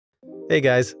Hey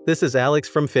guys, this is Alex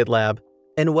from FitLab,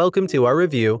 and welcome to our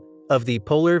review of the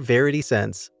Polar Verity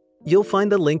Sense. You'll find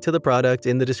the link to the product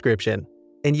in the description,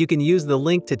 and you can use the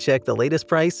link to check the latest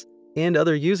price and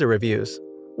other user reviews.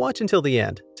 Watch until the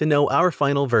end to know our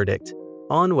final verdict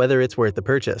on whether it's worth the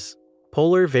purchase.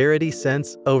 Polar Verity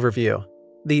Sense Overview.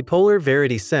 The Polar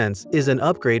Verity Sense is an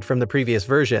upgrade from the previous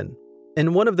version,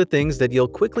 and one of the things that you'll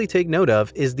quickly take note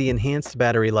of is the enhanced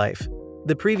battery life.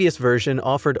 The previous version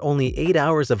offered only 8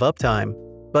 hours of uptime,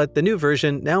 but the new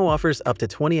version now offers up to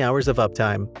 20 hours of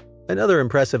uptime. Another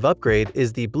impressive upgrade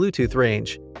is the Bluetooth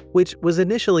range, which was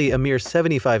initially a mere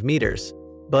 75 meters,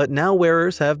 but now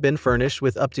wearers have been furnished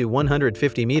with up to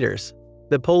 150 meters.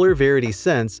 The Polar Verity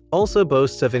Sense also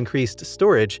boasts of increased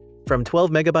storage from 12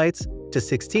 megabytes to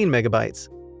 16 megabytes,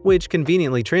 which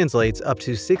conveniently translates up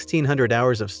to 1600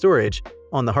 hours of storage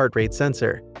on the heart rate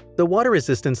sensor. The water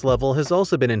resistance level has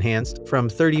also been enhanced from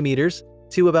 30 meters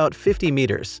to about 50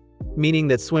 meters, meaning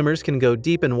that swimmers can go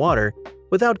deep in water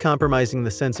without compromising the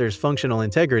sensor's functional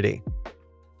integrity.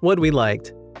 What we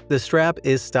liked: the strap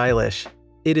is stylish.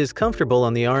 It is comfortable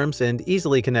on the arms and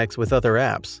easily connects with other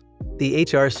apps. The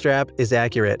HR strap is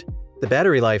accurate. The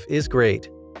battery life is great.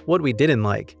 What we didn't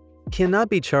like: cannot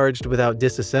be charged without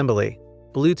disassembly.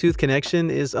 Bluetooth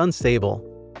connection is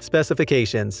unstable.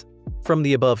 Specifications. From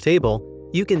the above table,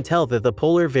 you can tell that the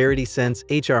Polar Verity Sense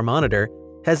HR monitor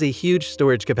has a huge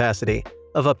storage capacity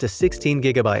of up to 16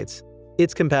 gigabytes.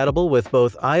 It's compatible with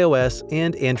both iOS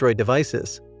and Android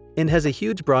devices, and has a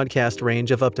huge broadcast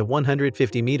range of up to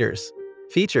 150 meters.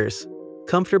 Features: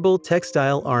 comfortable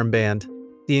textile armband.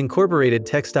 The incorporated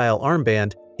textile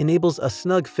armband enables a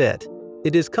snug fit.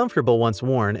 It is comfortable once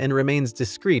worn and remains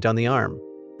discreet on the arm.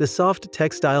 The soft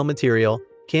textile material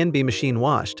can be machine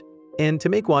washed, and to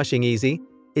make washing easy,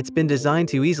 it's been designed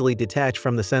to easily detach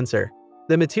from the sensor.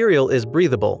 The material is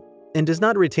breathable and does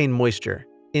not retain moisture,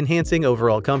 enhancing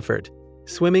overall comfort.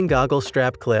 Swimming goggle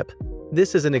strap clip.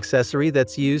 This is an accessory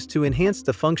that's used to enhance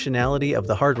the functionality of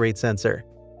the heart rate sensor.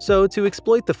 So, to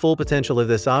exploit the full potential of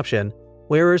this option,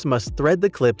 wearers must thread the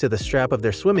clip to the strap of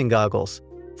their swimming goggles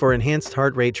for enhanced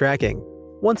heart rate tracking.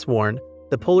 Once worn,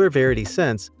 the Polar Verity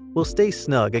Sense will stay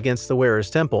snug against the wearer's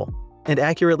temple and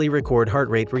accurately record heart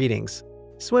rate readings.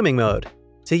 Swimming mode.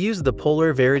 To use the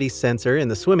Polar Verity sensor in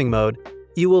the swimming mode,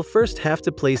 you will first have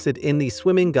to place it in the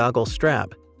swimming goggle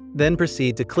strap, then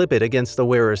proceed to clip it against the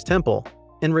wearer's temple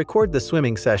and record the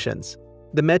swimming sessions.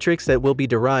 The metrics that will be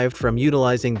derived from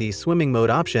utilizing the swimming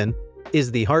mode option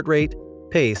is the heart rate,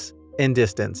 pace, and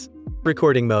distance.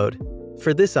 Recording mode.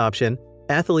 For this option,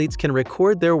 athletes can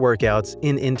record their workouts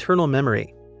in internal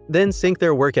memory, then sync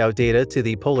their workout data to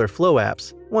the Polar Flow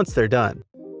apps once they're done.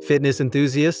 Fitness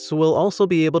enthusiasts will also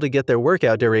be able to get their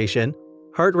workout duration,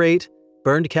 heart rate,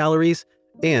 burned calories,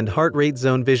 and heart rate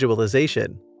zone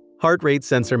visualization. Heart rate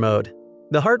sensor mode.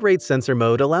 The heart rate sensor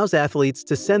mode allows athletes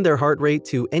to send their heart rate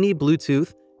to any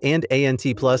Bluetooth and ANT+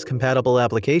 compatible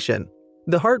application.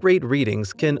 The heart rate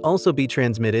readings can also be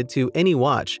transmitted to any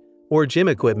watch or gym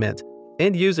equipment,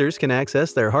 and users can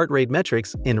access their heart rate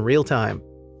metrics in real time.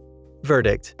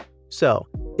 Verdict. So,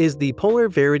 is the Polar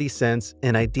Verity Sense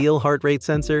an ideal heart rate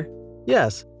sensor?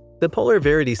 Yes, the Polar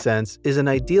Verity Sense is an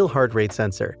ideal heart rate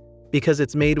sensor because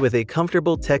it's made with a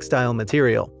comfortable textile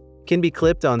material, can be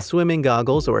clipped on swimming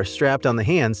goggles or strapped on the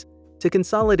hands to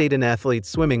consolidate an athlete's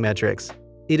swimming metrics.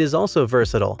 It is also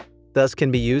versatile, thus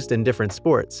can be used in different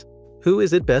sports. Who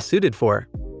is it best suited for?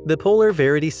 The Polar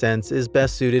Verity Sense is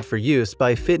best suited for use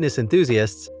by fitness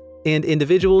enthusiasts and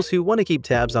individuals who want to keep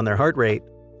tabs on their heart rate.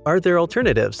 Are there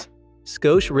alternatives?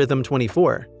 Scosche Rhythm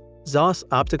 24, ZOS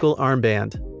Optical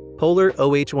Armband, Polar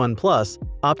OH1 Plus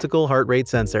Optical Heart Rate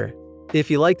Sensor. If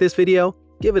you like this video,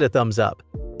 give it a thumbs up,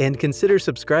 and consider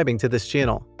subscribing to this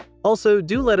channel. Also,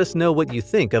 do let us know what you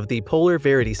think of the Polar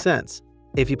Verity Sense.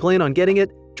 If you plan on getting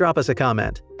it, drop us a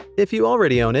comment. If you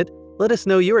already own it, let us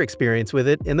know your experience with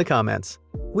it in the comments.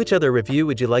 Which other review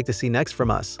would you like to see next from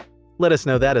us? Let us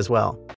know that as well.